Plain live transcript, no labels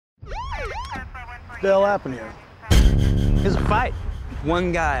the hell happened here? It's a fight.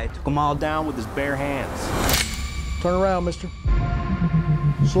 One guy took them all down with his bare hands. Turn around, mister.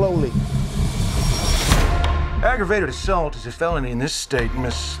 Slowly. Aggravated assault is a felony in this state,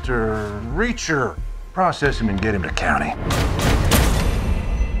 Mr. Reacher. Process him and get him to county.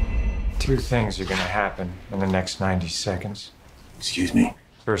 Two things are gonna happen in the next 90 seconds. Excuse me?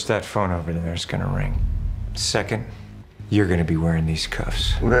 First, that phone over there is gonna ring. Second, you're gonna be wearing these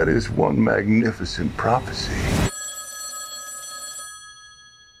cuffs. Well, that is one magnificent prophecy.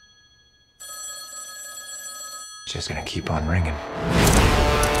 Just gonna keep on ringing.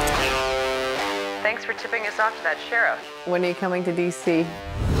 Thanks for tipping us off to that sheriff. When are you coming to D.C.?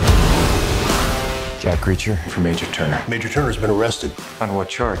 Jack Reacher for Major Turner. Major Turner's been arrested. On what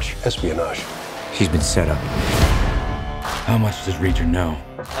charge? Espionage. He's been set up. How much does Reacher know?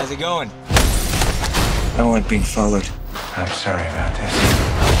 How's it going? I want being followed. I'm sorry about this.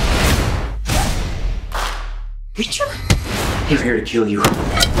 Reacher? He's here to kill you.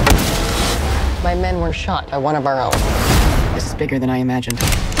 My men were shot by one of our own. This is bigger than I imagined.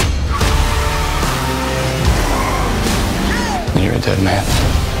 You're a dead man.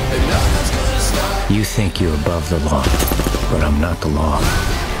 You think you're above the law, but I'm not the law.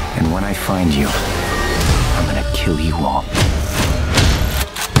 And when I find you, I'm gonna kill you all.